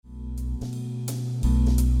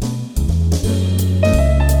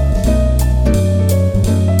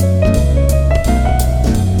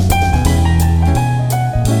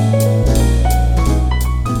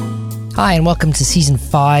Hi, and welcome to Season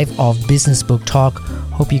 5 of Business Book Talk.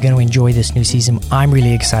 Hope you're going to enjoy this new season. I'm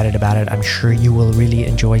really excited about it. I'm sure you will really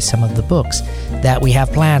enjoy some of the books that we have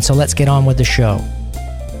planned. So let's get on with the show.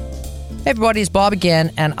 Hey everybody, it's Bob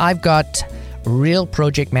again, and I've got Real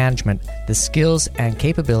Project Management, the skills and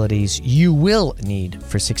capabilities you will need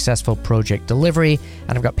for successful project delivery.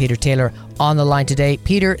 And I've got Peter Taylor on the line today.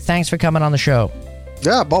 Peter, thanks for coming on the show.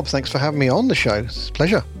 Yeah, Bob, thanks for having me on the show. It's a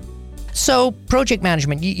pleasure. So, project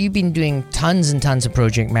management, you've been doing tons and tons of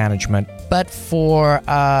project management, but for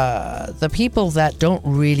the people that don't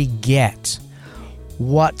really get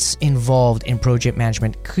what's involved in project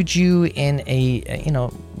management, could you, in a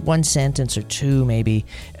one sentence or two maybe,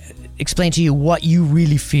 explain to you what you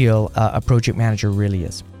really feel a project manager really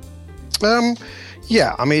is?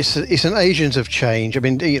 Yeah, I mean, it's an agent of change. I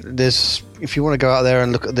mean, if you want to go out there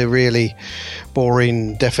and look at the really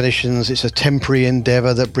boring definitions, it's a temporary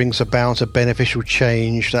endeavor that brings about a beneficial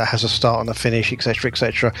change that has a start and a finish, etc.,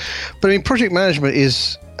 etc. But I mean, project management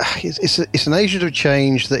it's an agent of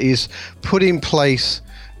change that is put in place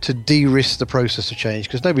to de-risk the process of change,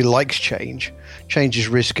 because nobody likes change. Change is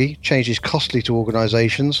risky. Change is costly to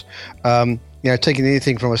organizations. Taking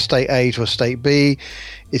anything from a state A to a state B,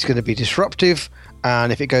 it's going to be disruptive.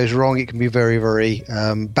 And if it goes wrong, it can be very, very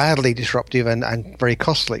badly disruptive and very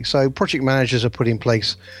costly. So project managers are put in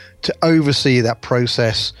place to oversee that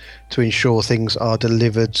process to ensure things are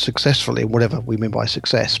delivered successfully, whatever we mean by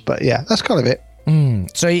success. But yeah, that's kind of it.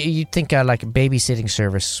 So you think like a babysitting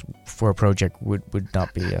service for a project would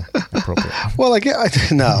not be appropriate? Well,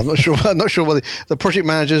 I'm not sure. I'm not sure whether the project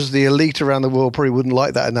managers, the elite around the world, probably wouldn't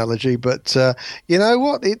like that analogy. But you know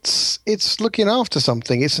what? It's looking after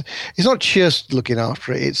something. It's not just looking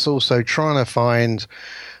after it. It's also trying to find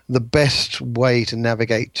the best way to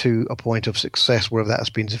navigate to a point of success, wherever that has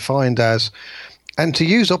been defined as. And to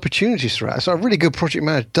use opportunities throughout. So a really good project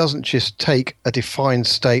manager doesn't just take a defined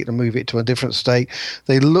state and move it to a different state.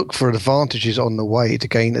 They look for advantages on the way to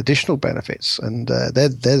gain additional benefits. And they're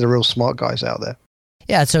the real smart guys out there.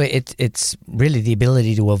 Yeah, so it's really the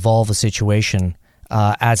ability to evolve a situation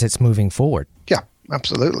as it's moving forward. Yeah,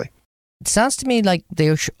 absolutely. It sounds to me like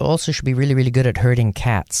they also should be really, really good at herding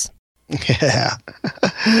cats. Yeah,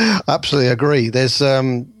 absolutely agree. There's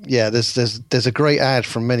a great ad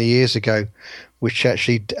from many years ago, which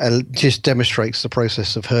actually just demonstrates the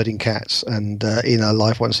process of herding cats and in a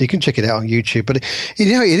live one. So you can check it out on YouTube. But it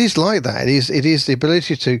is like that. It is the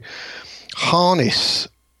ability to harness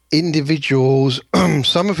individuals,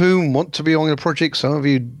 some of whom want to be on your project, some of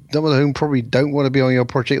whom probably don't want to be on your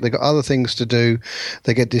project. They've got other things to do.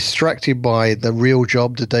 They get distracted by the real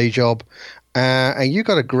job, the day job. And you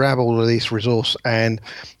got to grab all of this resource and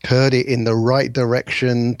herd it in the right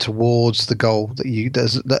direction towards the goal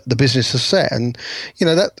that the business has set. And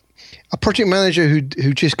that a project manager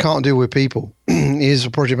who just can't deal with people is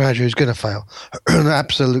a project manager who's going to fail.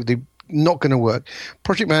 Absolutely not going to work.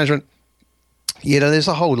 Project management. There's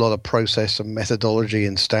a whole lot of process and methodology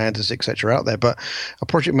and standards, etc., out there. But a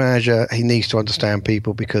project manager, he needs to understand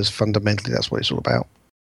people, because fundamentally that's what it's all about.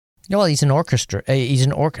 Well, he's an orchestrator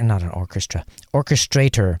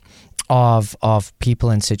of people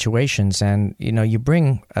and situations. And, you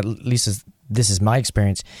bring, at least this is my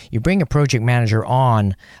experience, you bring a project manager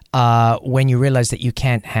on when you realize that you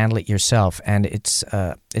can't handle it yourself. And it's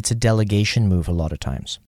a delegation move a lot of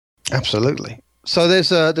times. Absolutely. So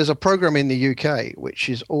there's a program in the UK which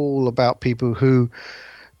is all about people who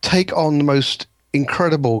take on the most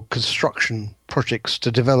incredible construction projects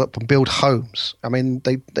to develop and build homes. I mean,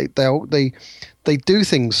 they do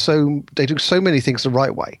so many things the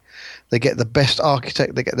right way. They get the best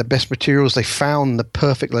architect, they get the best materials, they found the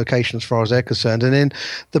perfect location as far as they're concerned. And then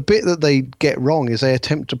the bit that they get wrong is they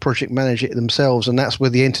attempt to project manage it themselves, and that's where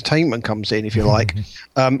the entertainment comes in, if you like.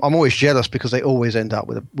 I'm always jealous because they always end up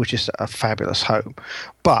which is a fabulous home.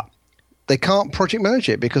 But they can't project manage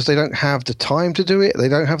it because they don't have the time to do it. They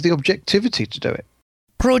don't have the objectivity to do it.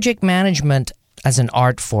 Project management as an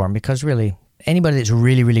art form, because really anybody that's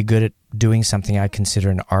really, really good at doing something, I consider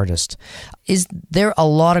an artist. Is there a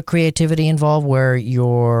lot of creativity involved where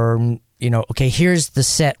you're, okay, here's the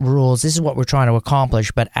set rules. This is what we're trying to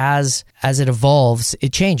accomplish. But as it evolves,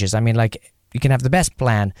 it changes. I mean, like, you can have the best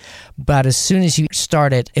plan, but as soon as you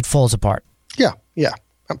start it, it falls apart. Yeah.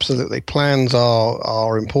 Absolutely. Plans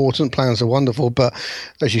are important. Plans are wonderful. But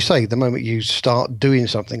as you say, the moment you start doing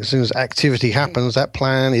something, as soon as activity happens, that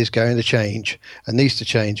plan is going to change and needs to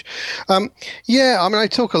change. Yeah, I mean, I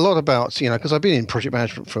talk a lot about, because I've been in project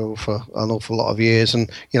management for an awful lot of years. And,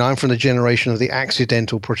 I'm from the generation of the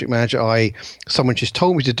accidental project manager. Someone just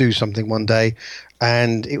told me to do something one day.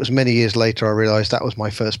 And it was many years later I realized that was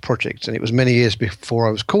my first project. And it was many years before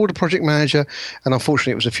I was called a project manager. And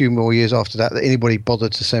unfortunately, it was a few more years after that anybody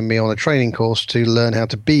bothered to send me on a training course to learn how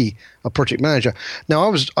to be a project manager. Now,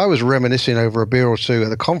 I was reminiscing over a beer or two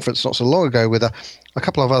at a conference not so long ago with a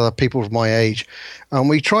couple of other people of my age. And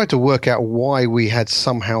we tried to work out why we had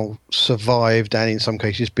somehow survived and in some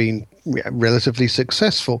cases been relatively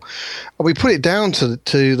successful. And we put it down to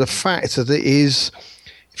the fact that it is,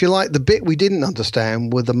 if you like, the bit we didn't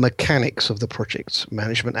understand were the mechanics of the project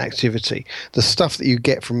management activity, the stuff that you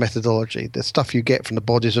get from methodology, the stuff you get from the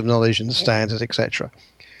bodies of knowledge and the standards, etc.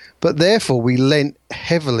 But therefore, we lent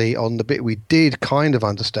heavily on the bit we did kind of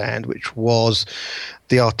understand, which was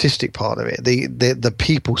the artistic part of it, the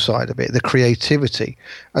people side of it, the creativity.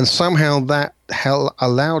 And somehow that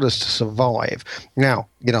allowed us to survive. Now,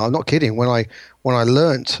 I'm not kidding. When I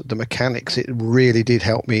learnt the mechanics, it really did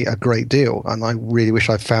help me a great deal. And I really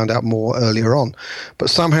wish I'd found out more earlier on.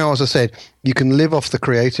 But somehow, as I said, you can live off the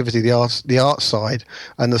creativity, the art side,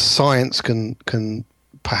 and the science can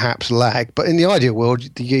perhaps lag. But in the ideal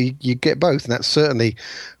world, you get both. And that's certainly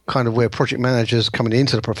kind of where project managers coming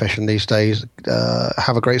into the profession these days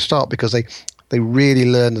have a great start, because they really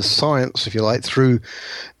learn the science, if you like, through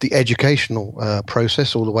the educational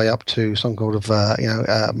process all the way up to some kind of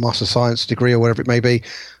master science degree or whatever it may be.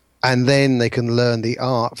 And then they can learn the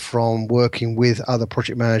art from working with other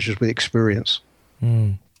project managers with experience.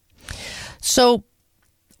 Mm. So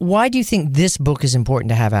why do you think this book is important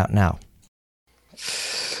to have out now?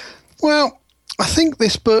 Well, I think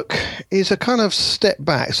this book is a kind of step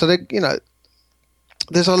back. So,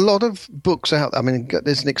 there's a lot of books out. I mean,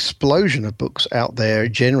 there's an explosion of books out there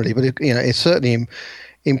generally, but it's certainly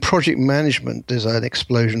in project management, there's an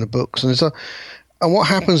explosion of books. And what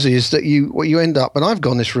happens is that what you end up, and I've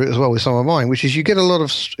gone this route as well with some of mine, which is you get a lot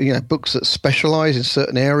of books that specialize in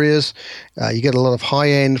certain areas. You get a lot of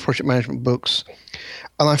high-end project management books.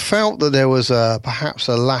 And I felt that there was perhaps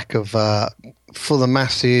a lack of, for the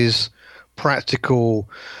masses, practical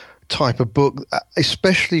type of book,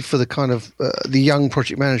 especially for the kind of the young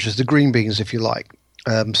project managers, the green beans, if you like.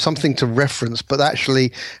 Something to reference, but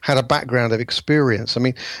actually had a background of experience. I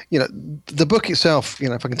mean, the book itself,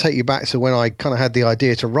 if I can take you back to when I kind of had the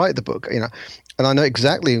idea to write the book, and I know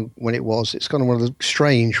exactly when it was. It's kind of one of the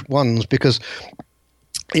strange ones because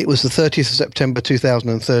it was the 30th of September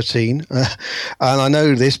 2013, and I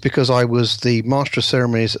know this because I was the Master of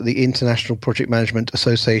Ceremonies at the International Project Management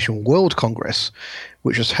Association World Congress,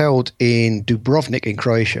 which was held in Dubrovnik in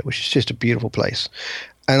Croatia, which is just a beautiful place.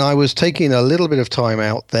 And I was taking a little bit of time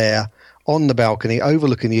out there on the balcony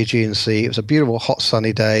overlooking the Aegean Sea. It was a beautiful, hot,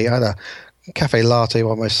 sunny day. I had a cafe latte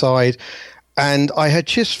by my side. And I had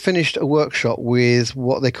just finished a workshop with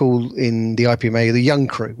what they call in the IPMA the young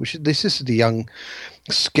crew, this is the young,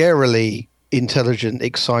 scarily intelligent,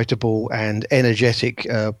 excitable, and energetic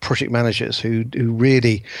project managers who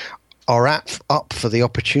really are up for the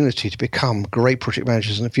opportunity to become great project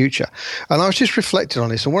managers in the future. And I was just reflecting on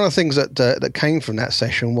this. And one of the things that came from that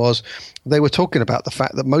session was they were talking about the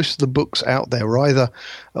fact that most of the books out there were either,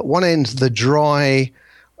 at one end, the dry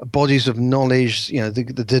bodies of knowledge,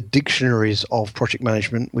 the dictionaries of project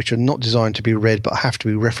management, which are not designed to be read but have to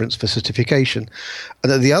be referenced for certification.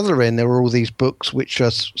 And at the other end, there were all these books which are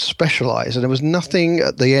specialized, and there was nothing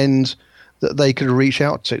at the end that they could reach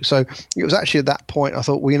out to. So it was actually at that point I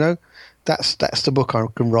thought, well, that's the book I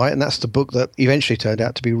can write, and that's the book that eventually turned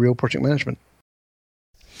out to be real project management.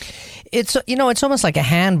 It's it's almost like a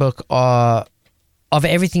handbook of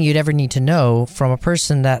everything you'd ever need to know from a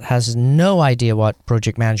person that has no idea what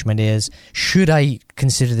project management is. Should I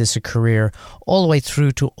consider this a career? All the way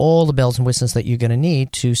through to all the bells and whistles that you're going to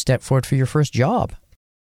need to step forward for your first job.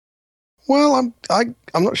 Well, I'm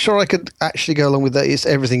not sure I could actually go along with that. It's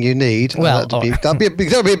everything you need. Well, that'd be a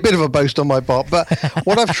bit of a boast on my part. But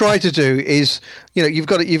what I've tried to do is, you've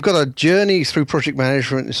got a journey through project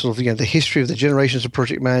management, sort of the history of the generations of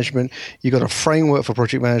project management. You've got a framework for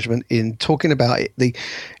project management in talking about it.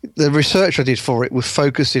 The research I did for it was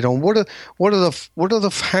focusing on what are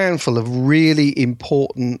the handful of really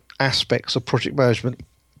important aspects of project management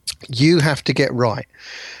you have to get right.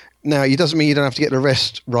 Now, it doesn't mean you don't have to get the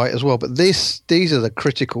rest right as well, but these are the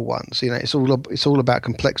critical ones. It's all about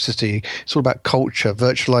complexity. It's all about culture,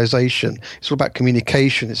 virtualization. It's all about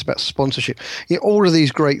communication. It's about sponsorship. All of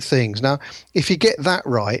these great things. Now, if you get that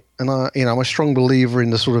right, and I'm a strong believer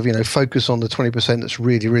in the sort of focus on the 20% that's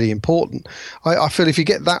really, really important. I feel if you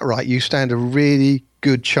get that right, you stand a really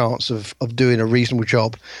good chance of doing a reasonable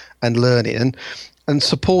job and learning. And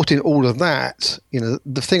supporting all of that,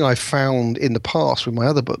 the thing I found in the past with my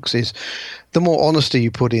other books is the more honesty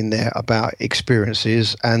you put in there about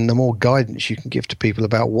experiences and the more guidance you can give to people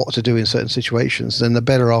about what to do in certain situations, then the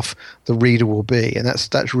better off the reader will be. And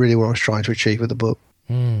that's really what I was trying to achieve with the book.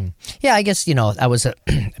 Yeah, I guess, that was a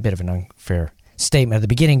bit of an unfair statement at the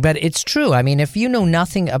beginning, but it's true. I mean, if you know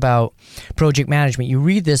nothing about project management, you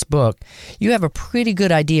read this book, you have a pretty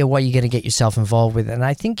good idea what you're going to get yourself involved with. And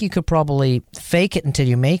I think you could probably fake it until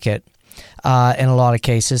you make it in a lot of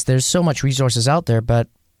cases. There's so much resources out there, but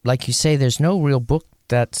like you say, there's no real book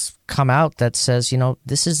that's come out that says,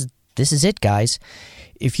 this is it, guys.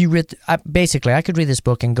 If you read, basically, I could read this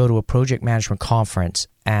book and go to a project management conference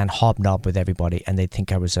and hobnob with everybody, and they'd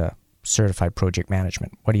think I was a certified project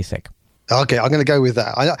management. What do you think? Okay, I'm going to go with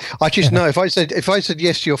that. I just know if I said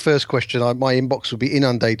yes to your first question, my inbox would be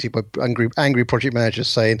inundated by angry project managers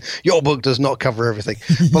saying your book does not cover everything.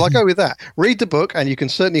 But I'll go with that. Read the book, and you can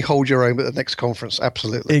certainly hold your own at the next conference.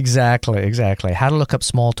 Absolutely. Exactly. How to look up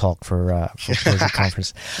small talk for project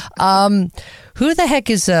conference. Who the heck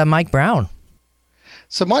is Mike Brown?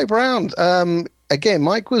 So Mike Brown, again,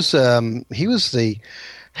 Mike was he was the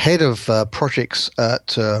head of projects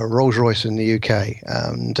at Rolls-Royce in the UK,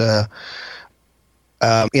 and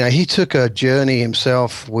he took a journey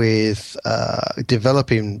himself with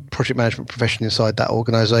developing project management profession inside that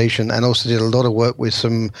organisation, and also did a lot of work with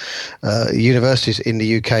some universities in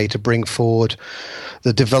the UK to bring forward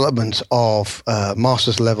the development of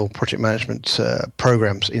master's level project management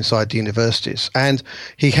programs inside the universities. And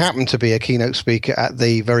he happened to be a keynote speaker at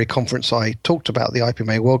the very conference I talked about, the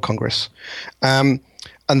IPMA World Congress.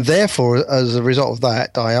 And therefore, as a result of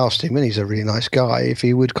that, I asked him, and he's a really nice guy, if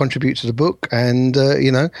he would contribute to the book. And,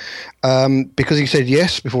 because he said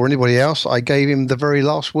yes before anybody else, I gave him the very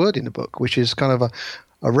last word in the book, which is kind of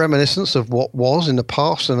a reminiscence of what was in the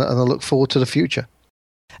past and a look forward to the future.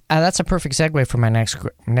 That's a perfect segue for my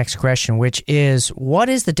next question, which is, what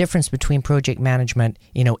is the difference between project management,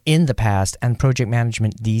 in the past and project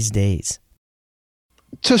management these days?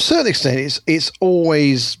 To a certain extent, it's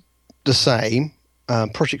always the same.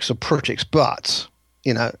 Projects are projects, but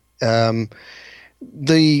the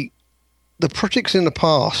projects in the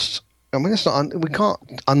past, I mean, we can't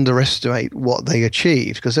underestimate what they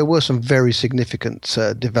achieved, because there were some very significant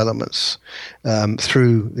developments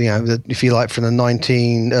through, if you like, from the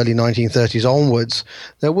early 1930s onwards.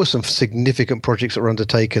 There were some significant projects that were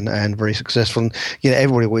undertaken and very successful. And,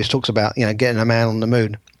 everybody always talks about getting a man on the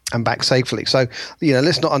moon and back safely. So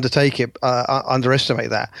let's not underestimate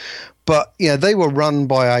that. But they were run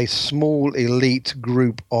by a small elite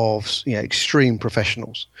group of extreme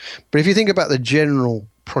professionals. But if you think about the general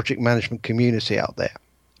project management community out there,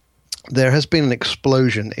 there has been an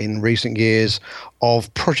explosion in recent years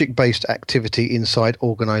of project-based activity inside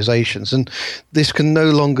organizations. And this can no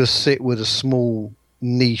longer sit with a small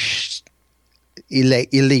niche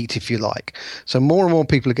elite, if you like. So more and more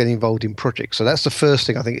people are getting involved in projects. So that's the first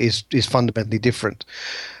thing I think is fundamentally different.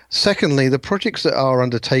 Secondly, the projects that are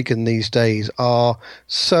undertaken these days are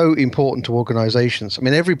so important to organizations. I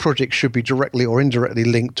mean, every project should be directly or indirectly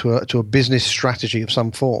linked to a business strategy of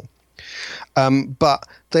some form. But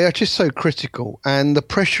they are just so critical, and the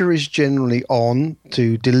pressure is generally on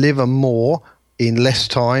to deliver more in less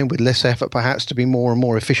time, with less effort perhaps, to be more and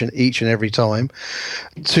more efficient each and every time,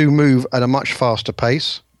 to move at a much faster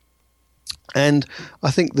pace. And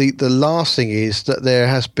I think the last thing is that there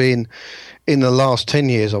has been, in the last 10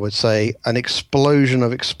 years, I would say, an explosion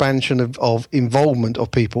of expansion of involvement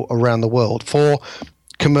of people around the world for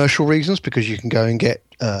commercial reasons, because you can go and get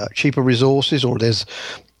cheaper resources, or there's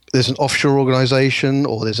an offshore organization,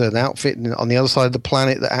 or there's an outfit on the other side of the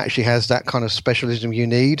planet that actually has that kind of specialism you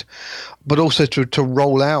need, but also to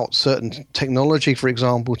roll out certain technology, for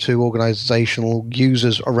example, to organizational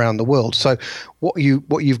users around the world. So what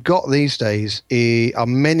you've got these days are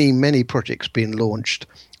many, many projects being launched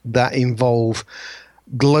that involve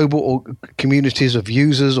global communities of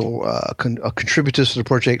users or contributors to the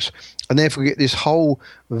projects, and therefore get this whole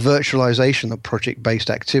virtualization of project-based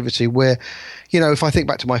activity where, if I think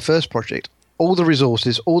back to my first project, all the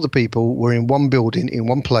resources, all the people were in one building, in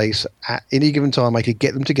one place. At any given time, I could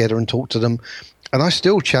get them together and talk to them, and I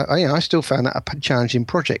still found that a challenging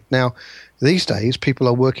project. Now, these days, people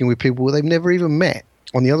are working with people they've never even met,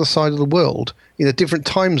 on the other side of the world in a different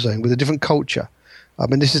time zone with a different culture. I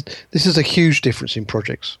mean, this is a huge difference in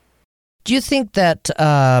projects. Do you think that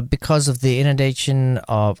because of the inundation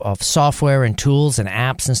of software and tools and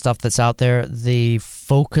apps and stuff that's out there, the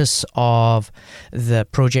focus of the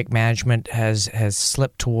project management has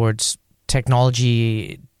slipped towards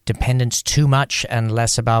technology dependence too much and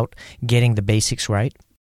less about getting the basics right?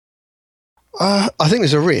 I think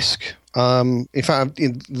there's a risk. In fact,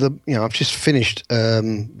 I've just finished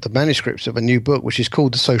the manuscript of a new book, which is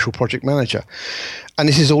called The Social Project Manager, and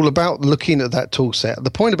this is all about looking at that tool set.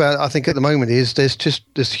 The point about it, I think, at the moment is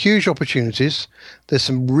there's huge opportunities. There's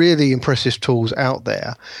some really impressive tools out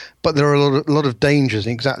there, but there are a lot of dangers.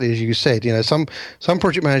 Exactly as you said, some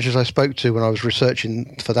project managers I spoke to when I was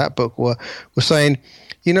researching for that book were saying,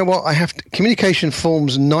 you know what, communication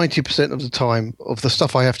forms 90% of the time of the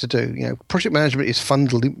stuff I have to do. Project management is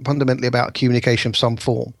fundamentally about communication of some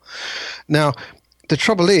form. Now, the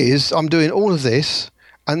trouble is I'm doing all of this,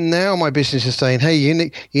 and now my business is saying, hey,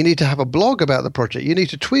 you need to have a blog about the project. You need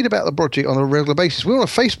to tweet about the project on a regular basis. We want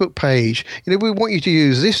a Facebook page. We want you to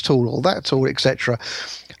use this tool or that tool, etc.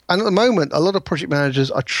 And at the moment, a lot of project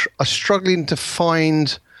managers are struggling to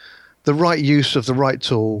find the right use of the right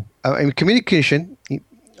tool. Communication,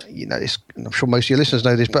 I'm sure most of your listeners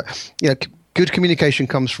know this, but good communication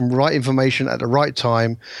comes from right information at the right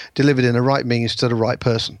time, delivered in the right means to the right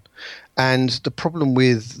person. And the problem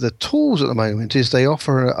with the tools at the moment is they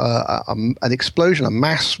offer an explosion, a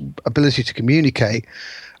mass ability to communicate.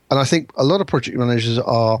 And I think a lot of project managers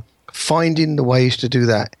are finding the ways to do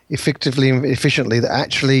that effectively and efficiently that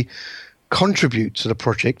actually contribute to the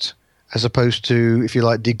project, as opposed to, if you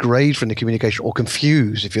like, degrade from the communication or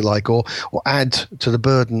confuse, if you like, or add to the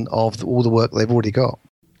burden of all the work they've already got.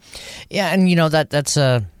 Yeah, and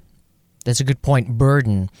that's a good point,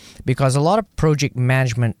 burden, because a lot of project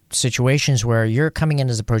management situations where you're coming in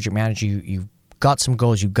as a project manager, you've got some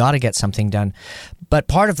goals, you've got to get something done, but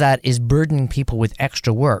part of that is burdening people with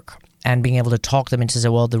extra work and being able to talk them into say,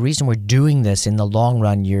 well, the reason we're doing this in the long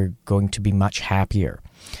run, you're going to be much happier.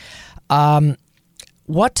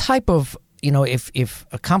 What type of, if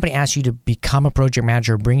a company asks you to become a project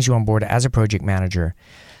manager, brings you on board as a project manager,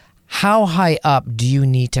 how high up do you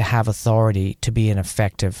need to have authority to be an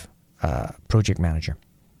effective project manager?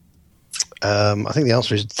 I think the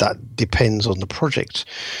answer is that depends on the project.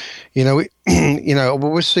 What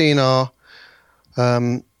we're seeing are,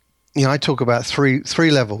 I talk about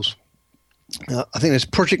three levels. I think there's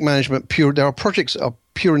project management pure. There are projects that are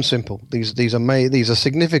pure and simple. These are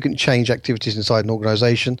significant change activities inside an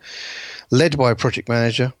organization, led by a project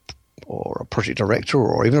manager or a project director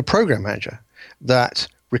or even a program manager that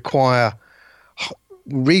require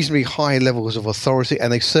reasonably high levels of authority,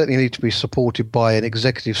 and they certainly need to be supported by an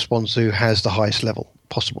executive sponsor who has the highest level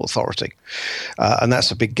possible authority, and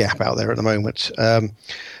that's a big gap out there at the moment.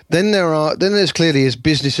 Then there's clearly is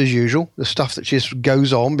business as usual, the stuff that just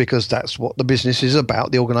goes on because that's what the business is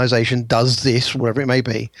about. The organization does this, wherever it may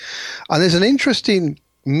be. And there's an interesting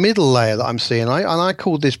middle layer that I'm seeing, and I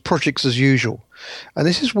call this projects as usual. And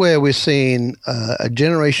this is where we're seeing a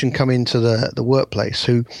generation come into the workplace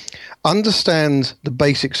who understand the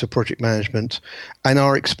basics of project management and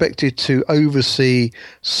are expected to oversee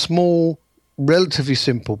small, relatively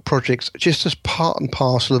simple projects just as part and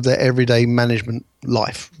parcel of their everyday management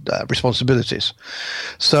life responsibilities.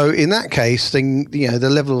 So in that case, then the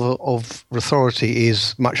level of authority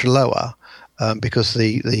is much lower because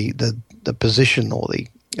the position or the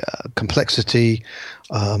complexity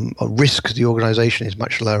or risk to the organization is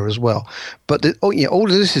much lower as well. But all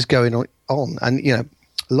of this is going on, and a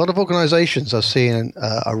lot of organizations are seeing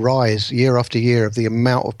a rise year after year of the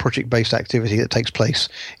amount of project-based activity that takes place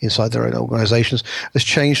inside their own organizations as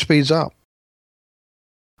change speeds up.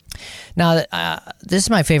 Now, this is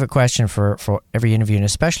my favorite question for every interview, and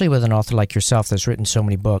especially with an author like yourself that's written so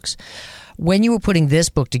many books. When you were putting this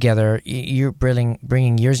book together, you're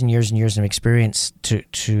bringing years and years and years of experience to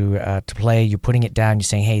play. You're putting it down. You're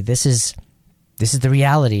saying, "Hey, this is the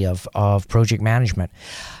reality of project management."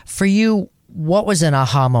 For you, what was an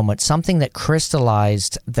aha moment? Something that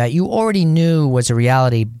crystallized that you already knew was a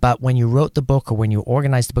reality, but when you wrote the book or when you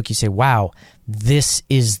organized the book, you say, "Wow, this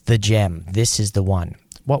is the gem. This is the one."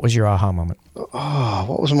 What was your aha moment? Oh,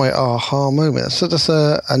 what was my aha moment? So that's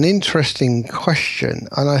an interesting question,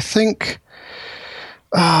 and I think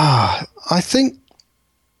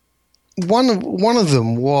one of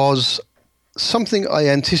them was something I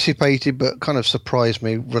anticipated but kind of surprised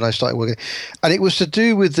me when I started working, and it was to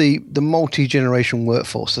do with the multi-generation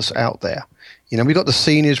workforce that's out there. We got the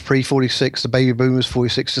seniors pre-46, the baby boomers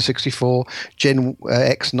 46 to 64, Gen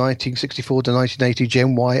X 1964 to 1980,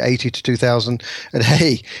 Gen Y 80 to 2000, and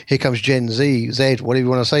hey, here comes Gen Z, whatever you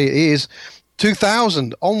want to say it is,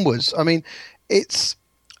 2000 onwards. I mean, it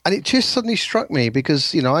just suddenly struck me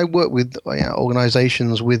because I work with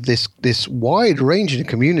organizations with this wide ranging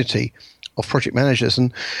community of project managers,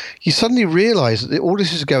 and you suddenly realize that all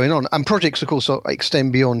this is going on, and projects of course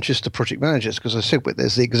extend beyond just the project managers, because I said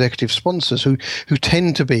there's the executive sponsors who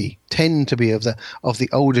tend to be of the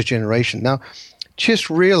older generation. Now, just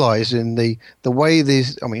realizing the way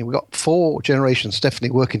we've got 4 generations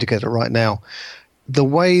definitely working together right now, the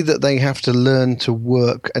way that they have to learn to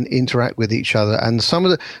work and interact with each other, and some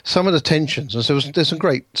of the tensions. And so there's some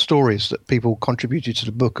great stories that people contributed to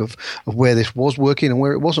the book of where this was working and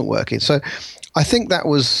where it wasn't working. So I think that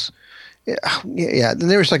was the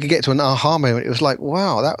nearest I could get to an aha moment. It was like,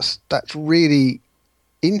 wow, that's really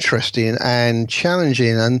interesting and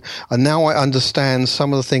challenging, and now I understand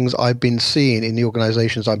some of the things I've been seeing in the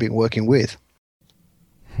organizations I've been working with.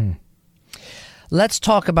 Let's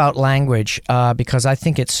talk about language because I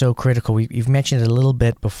think it's so critical. You've mentioned it a little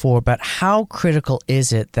bit before, but how critical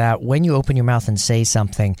is it that when you open your mouth and say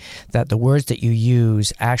something, that the words that you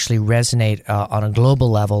use actually resonate on a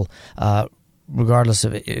global level, regardless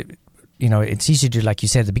of it? It's easy to do, like you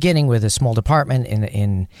said at the beginning, with a small department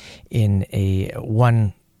in a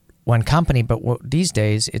one company, but these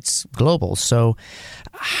days it's global. So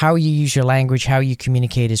how you use your language, how you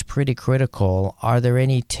communicate is pretty critical. Are there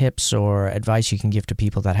any tips or advice you can give to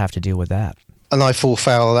people that have to deal with that? And I fall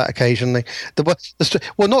foul of that occasionally.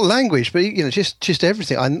 Well, not language, but just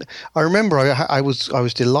everything. I remember I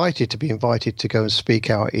was delighted to be invited to go and speak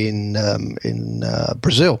out in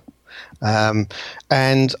Brazil,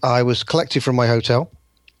 and I was collected from my hotel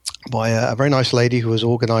by a very nice lady who was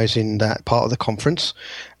organising that part of the conference.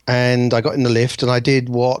 And I got in the lift, and I did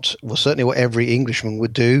what every Englishman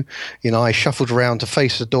would do. I shuffled around to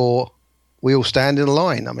face the door. We all stand in a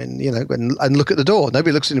line. And look at the door.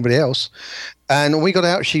 Nobody looks at anybody else. And when we got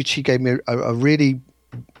out, she gave me a really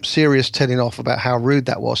serious telling off about how rude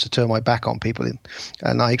that was to turn my back on people.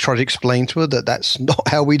 And I tried to explain to her that that's not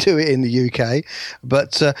how we do it in the UK.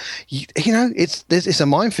 But it's a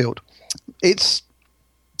minefield.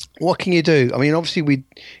 What can you do? Obviously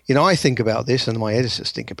I think about this, and my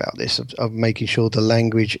editors think about this, of making sure the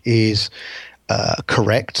language is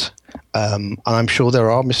correct. And I'm sure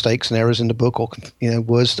there are mistakes and errors in the book, or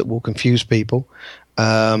words that will confuse people.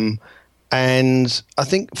 And I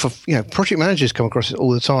think for project managers come across it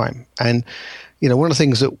all the time. And one of the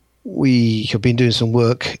things that we have been doing some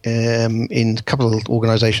work in a couple of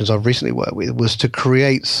organizations I've recently worked with was to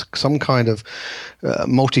create some kind of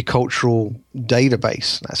multicultural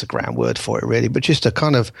database. That's a grand word for it, really, but just a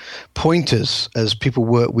kind of pointers as people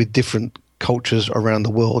work with different cultures around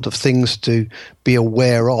the world of things to be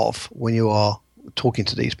aware of when you are talking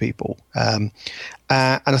to these people. And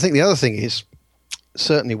I think the other thing is,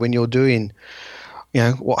 certainly when you're doing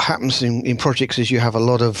what happens in projects is you have a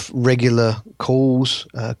lot of regular calls,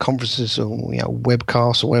 conferences, or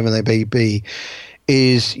webcasts, or whatever they may be,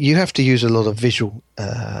 is you have to use a lot of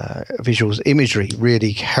visuals. Imagery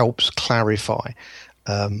really helps clarify.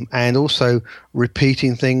 And also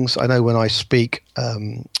repeating things. I know when I speak,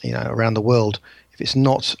 around the world, if it's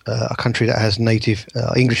not a country that has native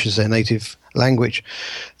English as their native language,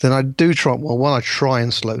 then I do try. Well, one, I try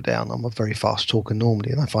and slow down. I'm a very fast talker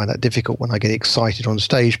normally, and I find that difficult when I get excited on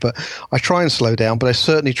stage. But I try and slow down. But I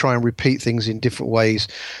certainly try and repeat things in different ways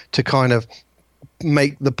to kind of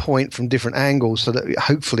make the point from different angles, so that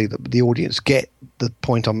hopefully the audience get the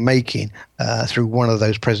point I'm making through one of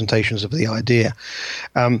those presentations of the idea.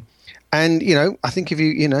 And I think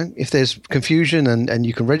if there's confusion and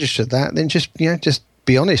you can register that, then just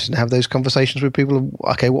be honest and have those conversations with people.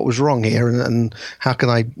 Okay, what was wrong here, and how can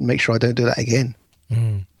I make sure I don't do that again?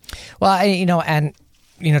 Mm. Well,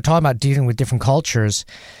 talking about dealing with different cultures,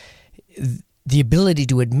 the ability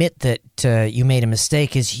to admit that you made a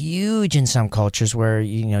mistake is huge in some cultures where,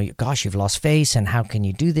 gosh, you've lost face, and how can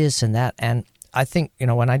you do this and that? And I think,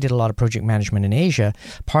 when I did a lot of project management in Asia,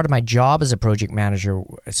 part of my job as a project manager,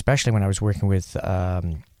 especially when I was working with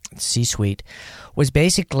C-suite, was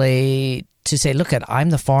basically to say, look, I'm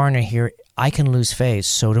the foreigner here. I can lose face.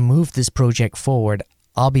 So to move this project forward,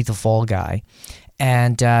 I'll be the fall guy.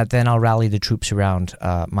 And then I'll rally the troops around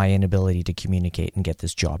my inability to communicate and get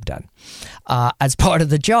this job done as part of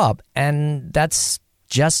the job. And that's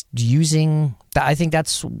just using, I think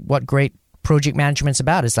that's what great project management's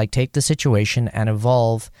about. Is like take the situation and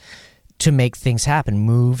evolve to make things happen,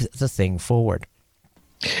 move the thing forward.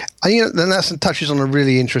 And then that touches on a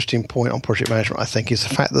really interesting point on project management, I think, is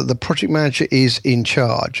the fact that the project manager is in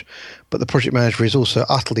charge, but the project manager is also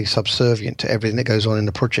utterly subservient to everything that goes on in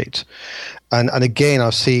the project. And again,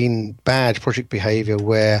 I've seen bad project behavior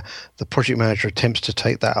where the project manager attempts to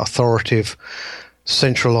take that authoritative,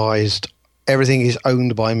 centralized, everything is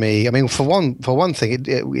owned by me. I mean, for one thing,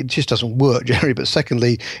 it just doesn't work, Jerry. But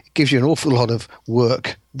secondly, it gives you an awful lot of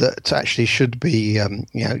work that actually should be,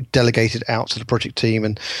 delegated out to the project team.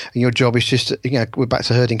 And your job is just, we're back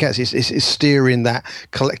to herding cats. It's steering that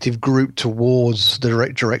collective group towards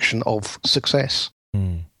the direction of success.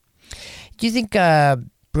 Do you think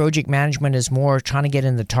project management is more trying to get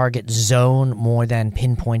in the target zone more than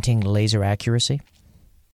pinpointing laser accuracy?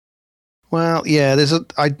 Well, yeah,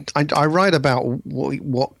 I write about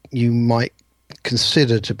what you might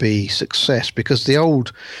consider to be success, because the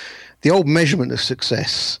old measurement of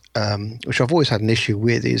success, which I've always had an issue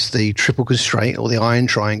with, is the triple constraint, or the iron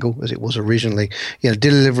triangle, as it was originally.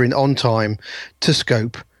 Delivering on time, to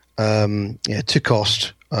scope, to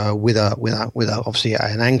cost, with obviously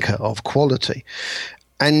an anchor of quality.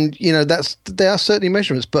 And there are certainly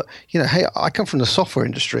measurements, but hey, I come from the software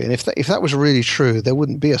industry, and if that was really true, there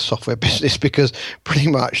wouldn't be a software business, because pretty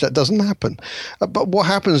much that doesn't happen. But what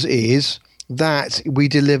happens is that we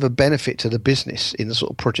deliver benefit to the business in the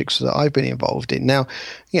sort of projects that I've been involved in. Now,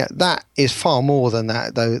 that is far more than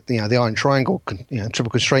that, though. The iron triangle,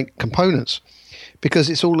 triple constraint components.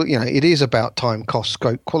 Because it's all, it is about time, cost,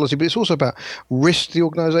 scope, quality, but it's also about risk to the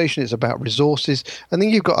organization. It's about resources. And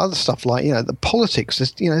then you've got other stuff like, the politics.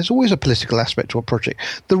 There's always a political aspect to a project.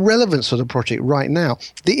 The relevance of the project right now,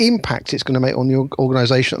 the impact it's going to make on your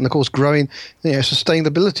organization, and of course, growing,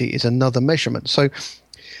 sustainability is another measurement. So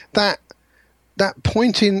that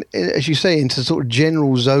pointing, as you say, into sort of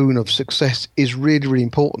general zone of success is really, really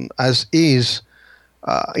important, as is,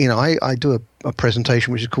 I do a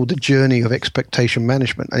presentation which is called the journey of expectation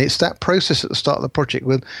management, and it's that process at the start of the project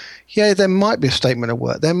with, there might be a statement of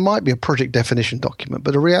work, there might be a project definition document,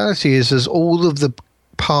 but the reality is, as all of the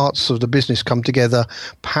parts of the business come together,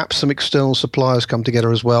 perhaps some external suppliers come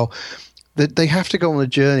together as well, that they have to go on a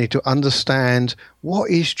journey to understand what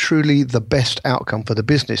is truly the best outcome for the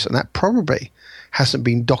business, and that probably hasn't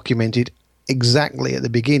been documented exactly at the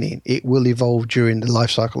beginning. It will evolve during the life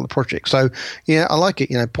cycle of the project. So, I like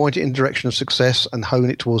it. Point it in the direction of success and hone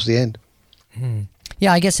it towards the end.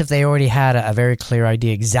 Yeah, I guess if they already had a very clear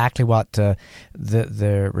idea exactly what the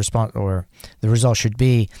response or the result should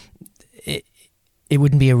be, it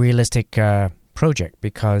wouldn't be a realistic project,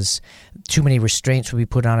 because too many restraints would be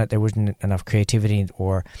put on it. There wasn't enough creativity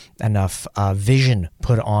or enough vision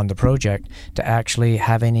put on the project to actually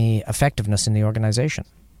have any effectiveness in the organization.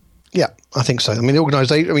 Yeah, I think so. The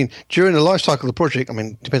organization, during the life cycle of the project,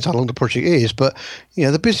 depends how long the project is, but,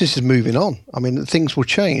 the business is moving on. Things will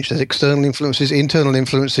change. There's external influences, internal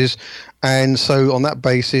influences. And so on that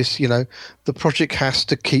basis, the project has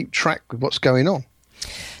to keep track with what's going on.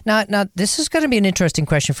 Now, this is going to be an interesting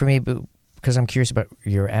question for me, because I'm curious about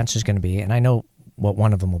your answer is going to be, and I know what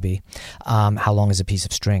one of them will be. How long is a piece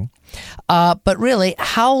of string? But really,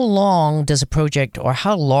 how long does a project, or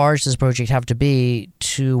how large does a project have to be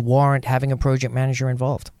to warrant having a project manager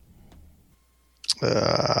involved?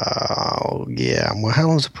 Well, how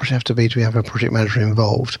long does a project have to be to have a project manager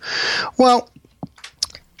involved? Well,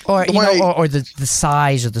 or the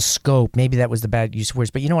size or the scope. Maybe that was the bad use of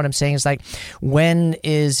words, but you know what I'm saying is, like, when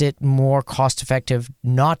is it more cost effective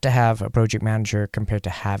not to have a project manager compared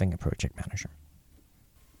to having a project manager?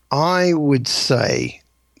 I would say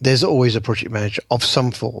there's always a project manager of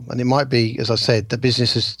some form, and it might be, as I said, the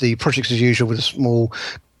projects as usual with a small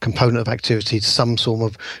component of activity, some sort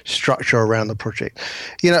of structure around the project.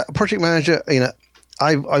 A project manager,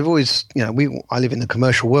 I've always, I live in the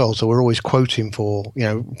commercial world, so we're always quoting for,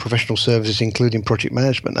 professional services, including project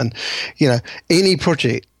management. And, any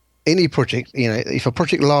project, if a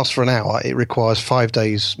project lasts for an hour, it requires 5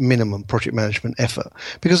 days minimum project management effort,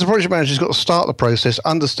 because the project manager's got to start the process,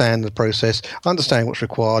 understand the process, understand what's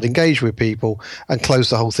required, engage with people, and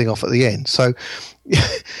close the whole thing off at the end. So,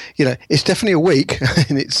 it's definitely a week,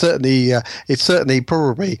 and it's certainly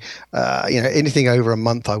probably, anything over a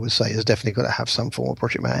month, I would say, has definitely got to have some form of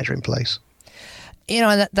project manager in place.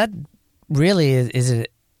 That really is a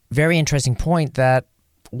very interesting point, that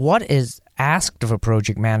what is asked of a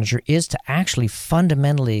project manager is to actually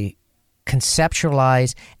fundamentally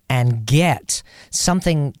conceptualize and get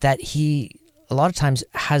something that he a lot of times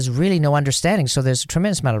has really no understanding. So there's a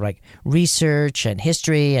tremendous amount of like research and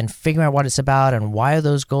history and figuring out what it's about and why are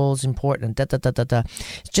those goals important and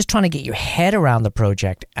It's just trying to get your head around the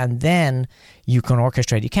project, and then you can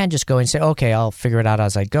orchestrate. You can't just go and say, okay, I'll figure it out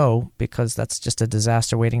as I go, because that's just a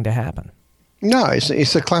disaster waiting to happen. No,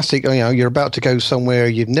 it's a classic. You're about to go somewhere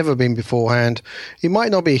you've never been beforehand. It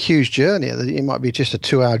might not be a huge journey. It might be just a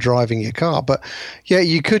 2-hour drive in your car. But yeah,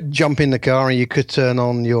 you could jump in the car and you could turn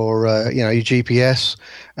on your your GPS,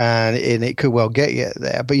 and it could well get you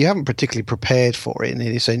there. But you haven't particularly prepared for it in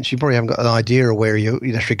any sense. You probably haven't got an idea of where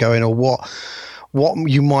you're actually going, or what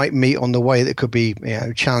you might meet on the way that could be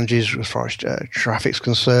challenges as far as traffic's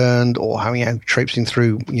concerned, or having traipsing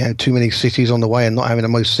through too many cities on the way and not having the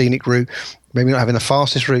most scenic route, maybe not having the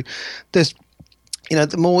fastest route. There's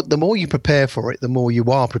the more you prepare for it, the more you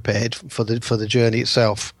are prepared for the journey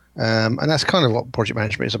itself, and that's kind of what project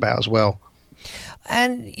management is about as well.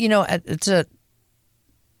 And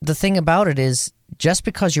the thing about it is, just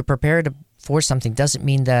because you're prepared for something doesn't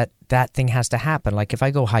mean that thing has to happen. Like if I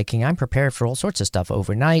go hiking, I'm prepared for all sorts of stuff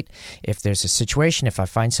overnight. If there's a situation, if I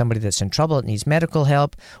find somebody that's in trouble, that needs medical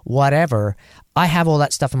help, whatever, I have all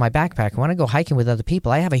that stuff in my backpack. And when I go hiking with other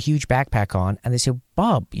people, I have a huge backpack on, and they say,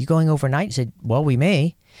 Bob, you going overnight? I said, well, we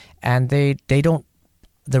may. And they don't.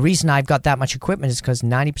 The reason I've got that much equipment is because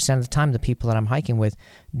 90% of the time the people that I'm hiking with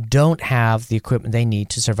don't have the equipment they need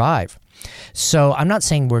to survive. So I'm not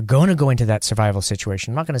saying we're going to go into that survival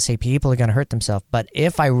situation. I'm not going to say people are going to hurt themselves. But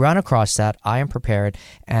if I run across that, I am prepared,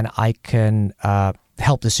 and I can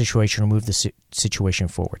help the situation or move the situation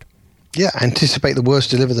forward. Yeah, anticipate the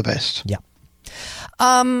worst, deliver the best. Yeah.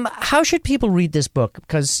 How should people read this book?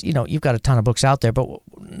 Because, you've got a ton of books out there. But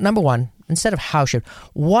number one, instead of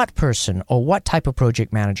what person or what type of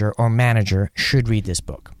project manager or manager should read this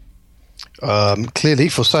book? Clearly,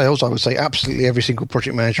 for sales, I would say absolutely every single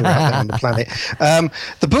project manager out there on the planet.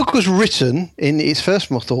 The book was written, in its first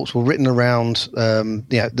thoughts, were written around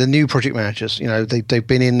the new project managers. They've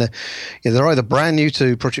been in they're either brand new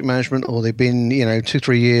to project management, or they've been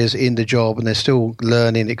 2-3 years in the job and they're still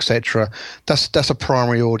learning, etc. That's a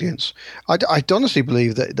primary audience. I honestly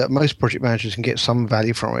believe that most project managers can get some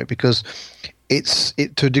value from it, because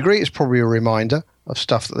to a degree it's probably a reminder of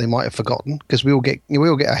stuff that they might have forgotten, because we all get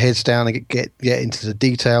our heads down and get into the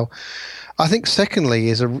detail. I think secondly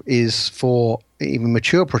is for even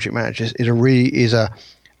mature project managers is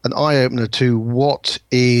an eye-opener to what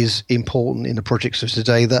is important in the projects of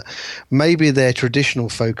today, that maybe their traditional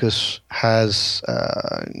focus has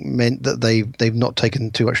meant that they've not taken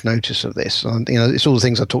too much notice of this. And, it's all the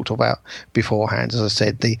things I talked about beforehand. As I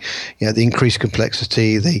said, the increased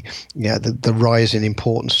complexity, the rise in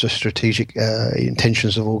importance to strategic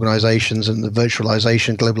intentions of organizations, and the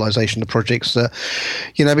virtualization, globalization of projects that,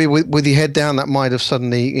 with your head down, that might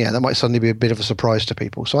suddenly be a bit of a surprise to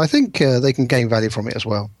people. So I think they can gain value from it as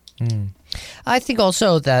well. I think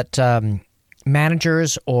also that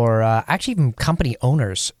managers or actually even company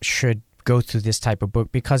owners should go through this type of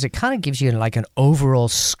book, because it kind of gives you like an overall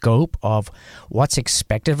scope of what's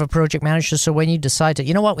expected of a project manager. So when you decide to,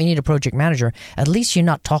 we need a project manager, at least you're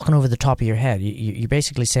not talking over the top of your head. You're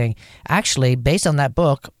basically saying, actually, based on that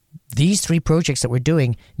book, these 3 projects that we're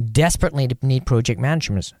doing desperately need project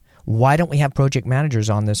managers. Why don't we have project managers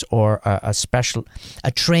on this, or a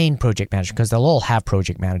trained project manager? Because they'll all have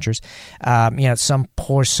project managers. Some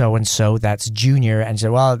poor so-and-so that's junior and say,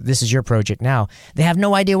 well, this is your project now. They have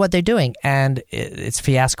no idea what they're doing, and it's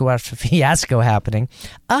fiasco after fiasco happening.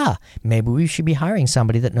 Maybe we should be hiring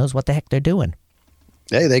somebody that knows what the heck they're doing.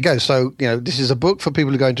 Yeah, there you go. So, this is a book for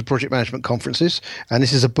people who go into project management conferences, and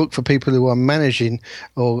this is a book for people who are managing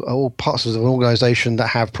all parts of an organization that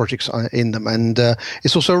have projects in them. And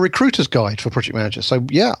it's also a recruiter's guide for project managers. So,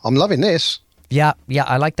 yeah, I'm loving this. Yeah,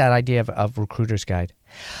 I like that idea of recruiter's guide.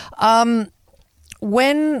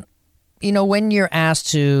 When you're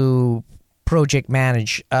asked to project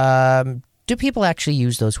manage, do people actually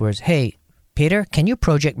use those words? Hey, Peter, can you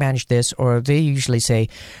project manage this? Or they usually say,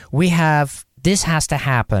 this has to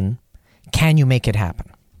happen. Can you make it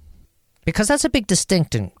happen? Because that's a big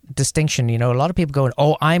distinction. A lot of people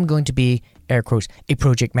go, I'm going to be, air quotes, a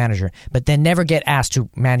project manager, but then never get asked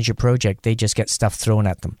to manage a project. They just get stuff thrown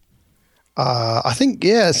at them. I think,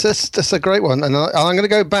 yes, that's a great one. And I'm going to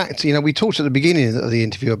go back to, we talked at the beginning of the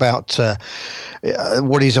interview about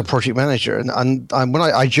what is a project manager. And when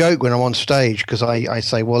I joke when I'm on stage, because I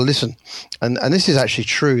say, well, listen, and this is actually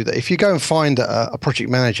true, that if you go and find a project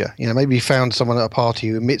manager, maybe you found someone at a party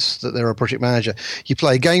who admits that they're a project manager, you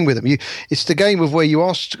play a game with them. It's the game of where you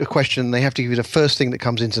ask a question and they have to give you the first thing that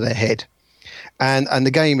comes into their head. And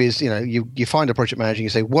the game is, you find a project manager and you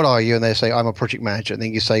say, what are you? And they say, I'm a project manager. And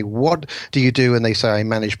then you say, what do you do? And they say, I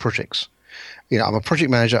manage projects. I'm a project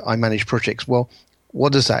manager, I manage projects. Well,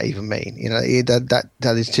 what does that even mean? That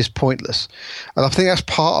is just pointless. And I think that's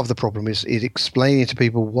part of the problem is explaining to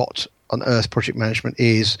people what on earth project management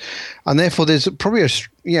is. And therefore there's probably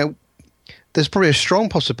a strong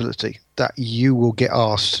possibility that you will get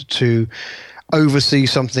asked to oversee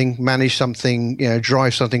something, manage something,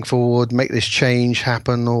 drive something forward, make this change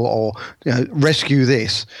happen, or rescue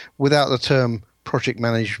this without the term project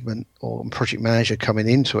management or project manager coming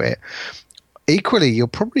into it. Equally, you'll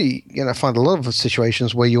probably find a lot of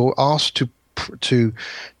situations where you're asked to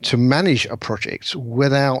manage a project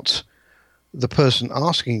without the person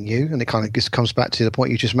asking you, and it kind of just comes back to the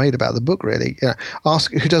point you just made about the book, really.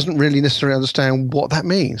 Who doesn't really necessarily understand what that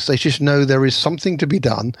means. They just know there is something to be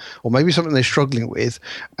done, or maybe something they're struggling with,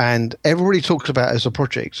 and everybody talks about it as a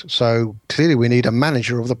project. So clearly we need a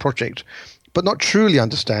manager of the project, but not truly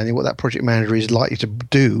understanding what that project manager is likely to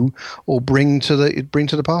do or bring to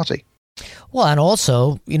the party. Well, and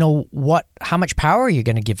also, how much power are you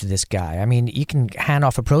going to give to this guy? I mean, you can hand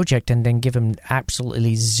off a project and then give him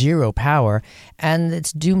absolutely zero power, and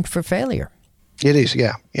it's doomed for failure. It is,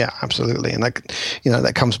 yeah, absolutely. And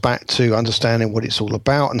that comes back to understanding what it's all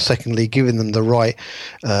about, and secondly, giving them the right,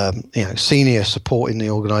 senior support in the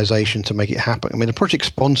organization to make it happen. I mean, a project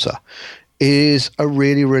sponsor is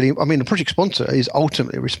the project sponsor is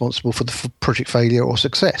ultimately responsible for the project failure or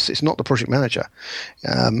success. It's not the project manager.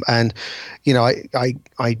 I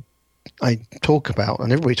talk about,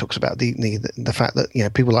 and everybody talks about the fact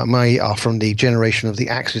that people like me are from the generation of the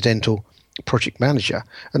accidental project manager,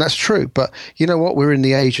 and that's true. But you know what? We're in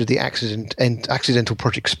the age of the accidental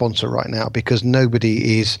project sponsor right now, because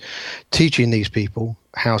nobody is teaching these people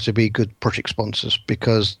how to be good project sponsors,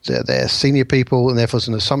 because they're senior people, and therefore it's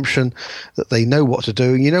an assumption that they know what to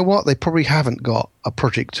do. And you know what? They probably haven't got a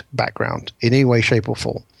project background in any way, shape, or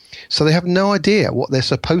form, so they have no idea what they're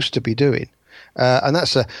supposed to be doing, and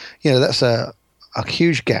that's a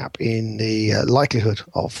huge gap in the likelihood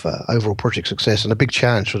of overall project success, and a big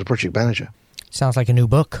challenge for the project manager. Sounds like a new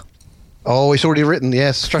book. Oh, it's already written.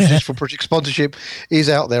 Yes, Strategies for Project Sponsorship is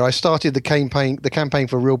out there. I started the campaign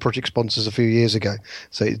for real project sponsors a few years ago,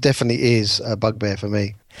 so it definitely is a bugbear for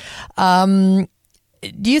me. Do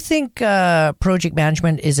you think project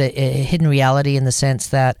management is a hidden reality in the sense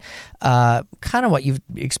that kind of what you've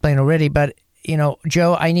explained already, but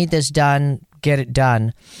Joe, I need this done, get it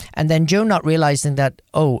done. And then Joe not realizing that,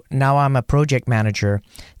 now I'm a project manager,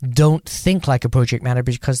 don't think like a project manager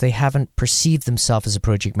because they haven't perceived themselves as a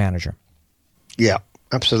project manager. Yeah,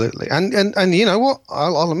 absolutely. And you know what?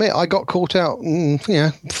 I'll admit, I got caught out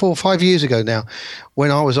 4 or 5 years ago now when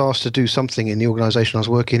I was asked to do something in the organization I was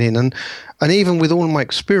working in. And even with all my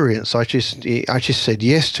experience, I just said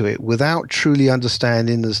yes to it without truly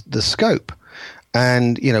understanding the scope.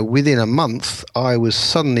 And, within a month, I was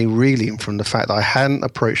suddenly reeling from the fact that I hadn't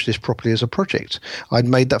approached this properly as a project. I'd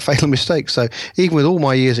made that fatal mistake. So even with all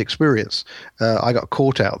my years' experience, I got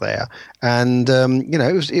caught out there. And,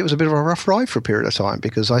 it was a bit of a rough ride for a period of time,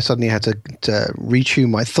 because I suddenly had to retune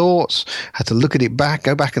my thoughts, had to look at it back,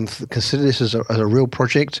 go back and consider this as a real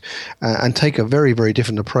project, and take a very, very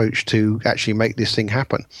different approach to actually make this thing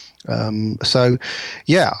happen. So,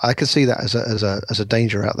 yeah, I could see that as a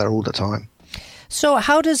danger out there all the time. So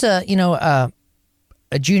how does a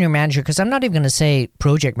junior manager, because I'm not even going to say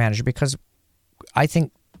project manager, because I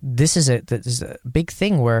think this is a big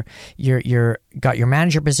thing where you're got your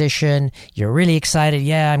manager position, you're really excited,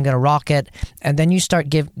 I'm going to rock it, and then you start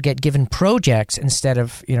get given projects instead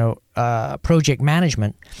of project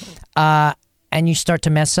management, and you start to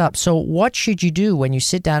mess up. So what should you do when you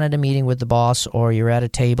sit down at a meeting with the boss, or you're at a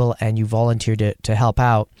table and you volunteer to help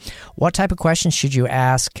out? What type of questions should you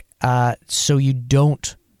ask so you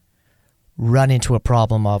don't run into a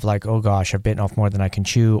problem of like, oh gosh, I've bitten off more than I can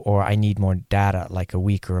chew, or I need more data like a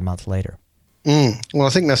week or a month later? Well, I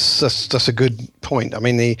think that's a good point. I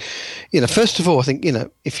mean, first of all, I think,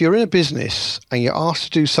 if you're in a business and you're asked to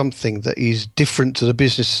do something that is different to the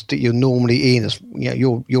business that you're normally in, as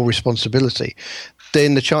your responsibility,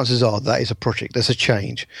 then the chances are that is a project. There's a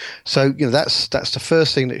change. So that's the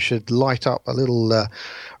first thing that should light up a little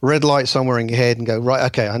red light somewhere in your head and go, right,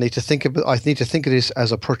 okay, I need to think of this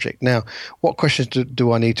as a project. Now, what questions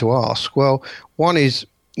do I need to ask? Well, one is,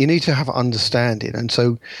 you need to have understanding. And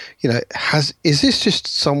so, is this just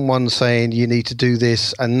someone saying you need to do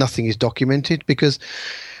this and nothing is documented? Because,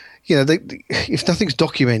 if nothing's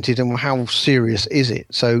documented, then how serious is it?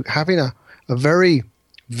 So having a very,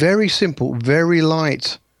 very simple, very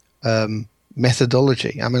light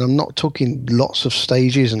methodology. I mean, I'm not talking lots of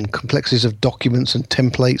stages and complexities of documents and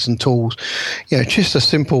templates and tools. Just a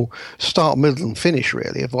simple start, middle, and finish,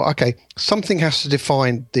 really. Of, okay, something has to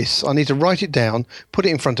define this. I need to write it down, put it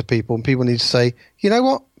in front of people, and people need to say, you know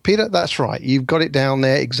what, Peter, that's right. You've got it down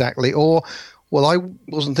there exactly. Or, well, I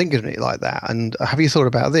wasn't thinking of it like that. And have you thought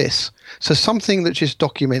about this? So something that just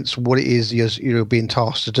documents what it is you're being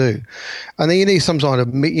tasked to do. And then you need some sort of,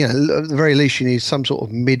 at the very least, you need some sort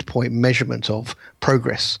of midpoint measurement of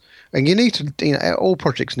progress. And you need to, all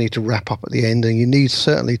projects need to wrap up at the end, and you need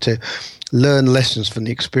certainly to learn lessons from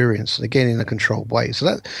the experience, and again, in a controlled way. So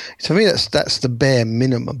that, to me, that's the bare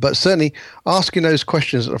minimum. But certainly asking those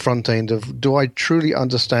questions at the front end of, do I truly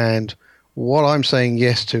understand what I'm saying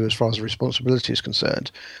yes to as far as the responsibility is concerned,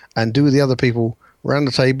 and do the other people around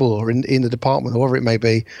the table or in the department, or whatever it may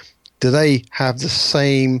be, do they have the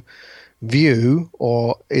same view,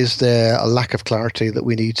 or is there a lack of clarity that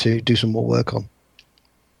we need to do some more work on?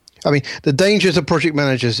 I mean, the dangers of project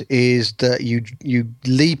managers is that you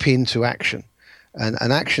leap into action, and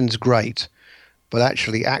action's great, but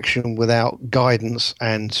actually action without guidance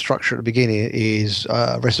and structure at the beginning is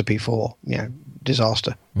a recipe for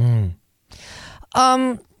disaster.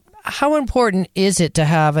 How important is it to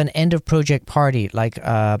have an end of project party? Like,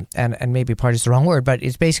 and maybe party is the wrong word, but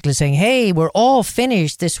it's basically saying, hey, we're all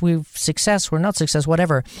finished. We've success, we're not success,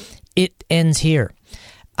 whatever. It ends here.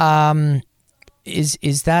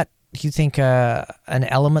 Is that, do you think, an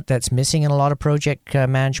element that's missing in a lot of project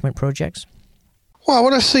management projects? Well,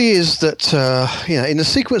 what I see is that in the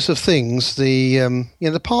sequence of things,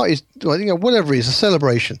 the parties, whatever it is, a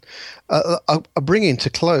celebration, a bringing to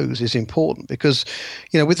close is important, because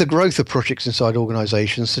with the growth of projects inside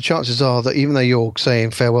organisations, the chances are that even though you're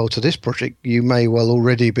saying farewell to this project, you may well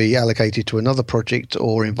already be allocated to another project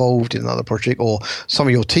or involved in another project, or some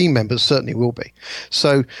of your team members certainly will be.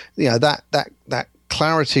 So that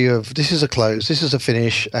clarity of, this is a close, this is a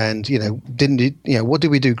finish, and what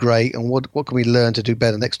did we do great, and what can we learn to do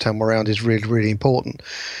better next time around is really, really important.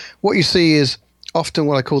 What you see is often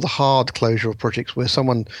what I call the hard closure of projects, where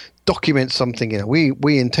someone documents something.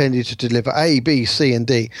 We intended to deliver A, B, C, and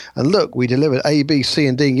D, and look, we delivered A, B, C,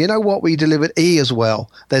 and D. You know what? We delivered E as well.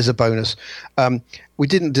 There's a bonus. We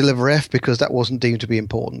didn't deliver F because that wasn't deemed to be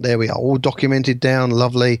important. There we are, all documented down,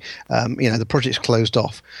 lovely. The project's closed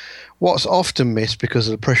off. What's often missed because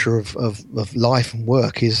of the pressure of life and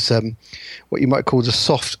work is what you might call the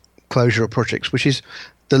soft closure of projects, which is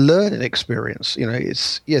the learning experience.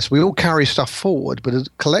 It's, yes, we all carry stuff forward, but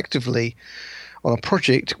collectively on a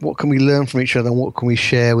project, what can we learn from each other, and what can we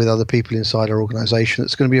share with other people inside our organization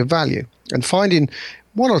that's going to be of value? And finding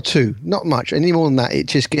one or two, not much, any more than that, it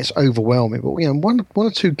just gets overwhelming. But one or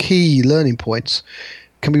two key learning points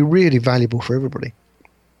can be really valuable for everybody.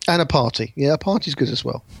 And a party. Yeah, a party's good as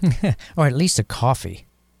well. Or at least a coffee.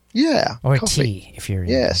 Yeah. Or coffee. A tea, if you're...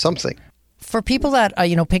 Yeah, something. For people that,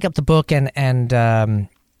 pick up the book and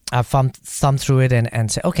thumb through it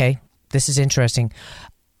and say, okay, this is interesting.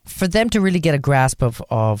 For them to really get a grasp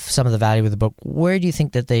of some of the value of the book, where do you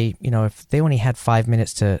think that they, if they only had 5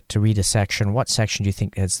 minutes to read a section, what section do you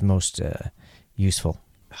think is the most useful?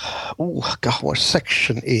 Oh, God, what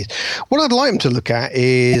section is? What I'd like them to look at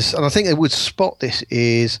is, and I think they would spot this,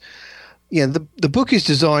 is, the book is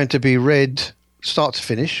designed to be read start to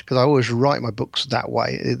finish, because I always write my books that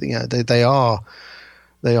way. They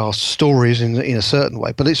are stories in a certain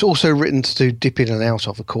way, but it's also written to dip in and out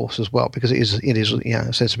of course, as well, because it is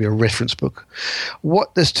said to be a reference book.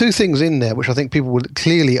 There's two things in there which I think people will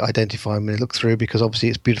clearly identify when they look through, because obviously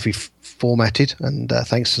it's beautifully formatted, and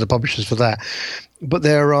thanks to the publishers for that. But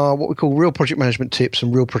there are what we call real project management tips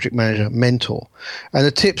and real project manager mentor, and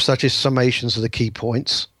the tips such as summations of the key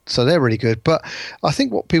points. So they're really good. But I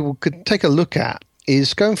think what people could take a look at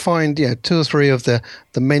is go and find 2 or 3 of the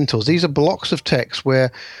mentors. These are blocks of text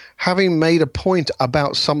where, having made a point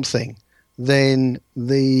about something, then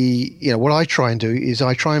what I try and do is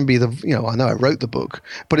I try and be I know I wrote the book,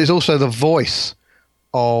 but it's also the voice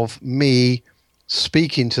of me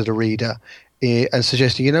speaking to the reader and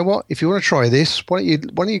suggesting, if you want to try this, why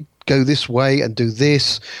don't you go this way and do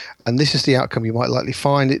this, and this is the outcome you might likely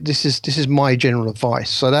find. This is my general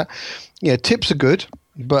advice. So that tips are good.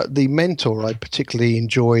 But the mentor, I particularly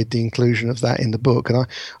enjoyed the inclusion of that in the book, and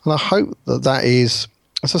I hope that is,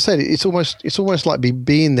 as I said, it's almost like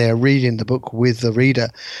being there reading the book with the reader,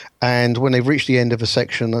 and when they've reached the end of a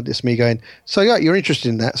section, it's me going, so yeah, you're interested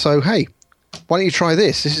in that, so hey, why don't you try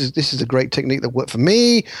this? This is a great technique that worked for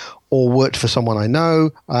me, or worked for someone I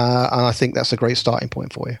know, and I think that's a great starting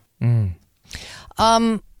point for you.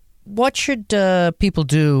 What should people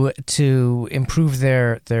do to improve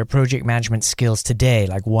their project management skills today?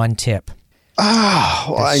 Like one tip?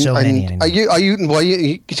 So many.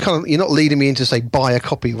 You're not leading me into say buy a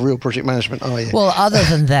copy of Real Project Management, are you? Well, other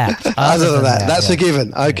than that, that's a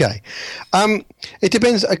given. Okay, it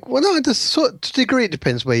depends. Well, no, to a degree it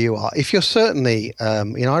depends where you are. If you're certainly,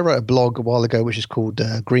 I wrote a blog a while ago which is called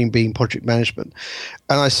Green Bean Project Management,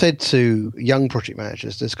 and I said to young project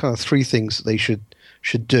managers, there's kind of three things that they should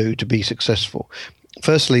do to be successful.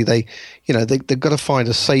 Firstly, they've got to find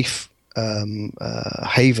a safe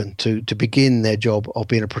haven to begin their job of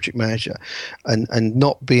being a project manager, and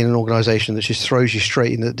not be in an organization that just throws you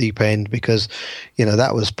straight in the deep end, because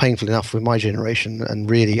that was painful enough with my generation, and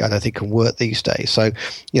really I don't think can work these days. So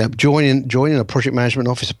joining a project management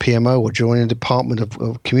office, a PMO, or joining a department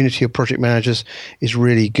of community of project managers is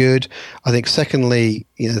really good. I think secondly,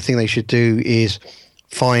 the thing they should do is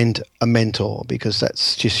find a mentor, because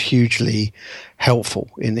that's just hugely helpful.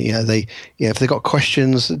 If they've got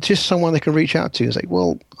questions, just someone they can reach out to and say,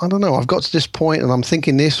 well, I don't know, I've got to this point and I'm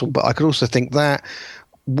thinking this, but I could also think that.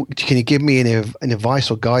 Can you give me any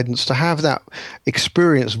advice or guidance? To have that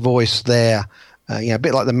experienced voice there, a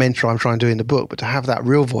bit like the mentor I'm trying to do in the book, but to have that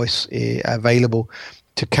real voice available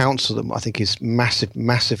to counsel them, I think is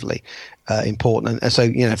massively important. And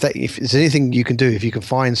so, if there's anything you can do, if you can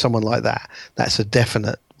find someone like that, that's a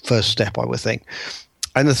definite first step, I would think.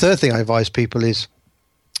 And the third thing I advise people is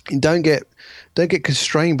don't get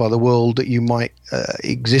constrained by the world that you might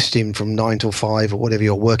exist in from 9 till 5 or whatever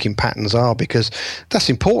your working patterns are, because that's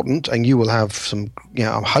important, and you will have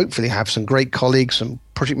hopefully have some great colleagues, some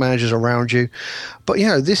project managers around you. But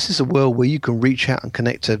this is a world where you can reach out and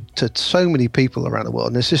connect to so many people around the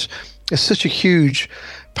world, and there's such a huge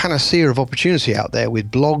panacea of opportunity out there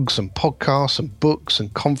with blogs and podcasts and books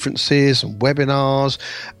and conferences and webinars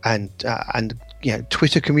and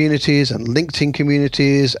Twitter communities and LinkedIn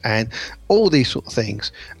communities and all these sort of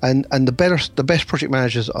things. And the best project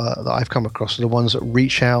managers that I've come across are the ones that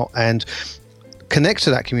reach out and connect to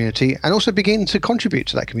that community, and also begin to contribute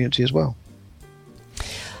to that community as well.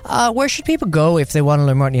 Where should people go if they want to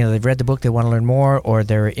learn more? They've read the book, they want to learn more, or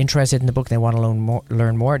they're interested in the book, they want to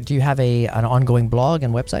learn more. Do you have an ongoing blog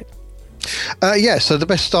and website? So the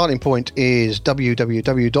best starting point is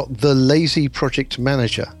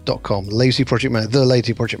www.thelazyprojectmanager.com.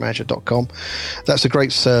 thelazyprojectmanager.com. That's a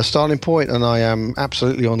great starting point, and I am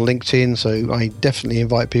absolutely on LinkedIn, so I definitely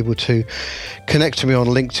invite people to connect to me on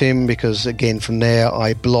LinkedIn, because again, from there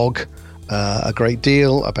I blog a great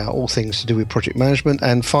deal about all things to do with project management.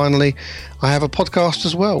 And finally, I have a podcast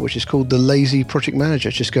as well, which is called The Lazy Project Manager.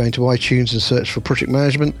 Just go into iTunes and search for project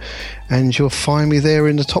management, and you'll find me there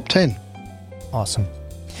in the top 10. Awesome.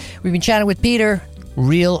 We've been chatting with Peter.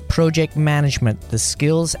 Real Project Management, the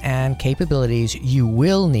skills and capabilities you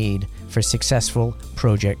will need for successful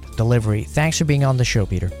project delivery. Thanks for being on the show,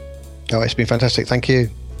 Peter. Oh, it's been fantastic. Thank you.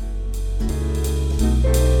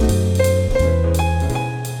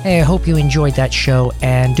 Hey, I hope you enjoyed that show,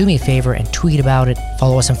 and do me a favor and tweet about it.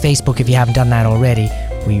 Follow us on Facebook if you haven't done that already.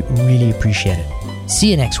 We really appreciate it. See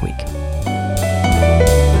you next week.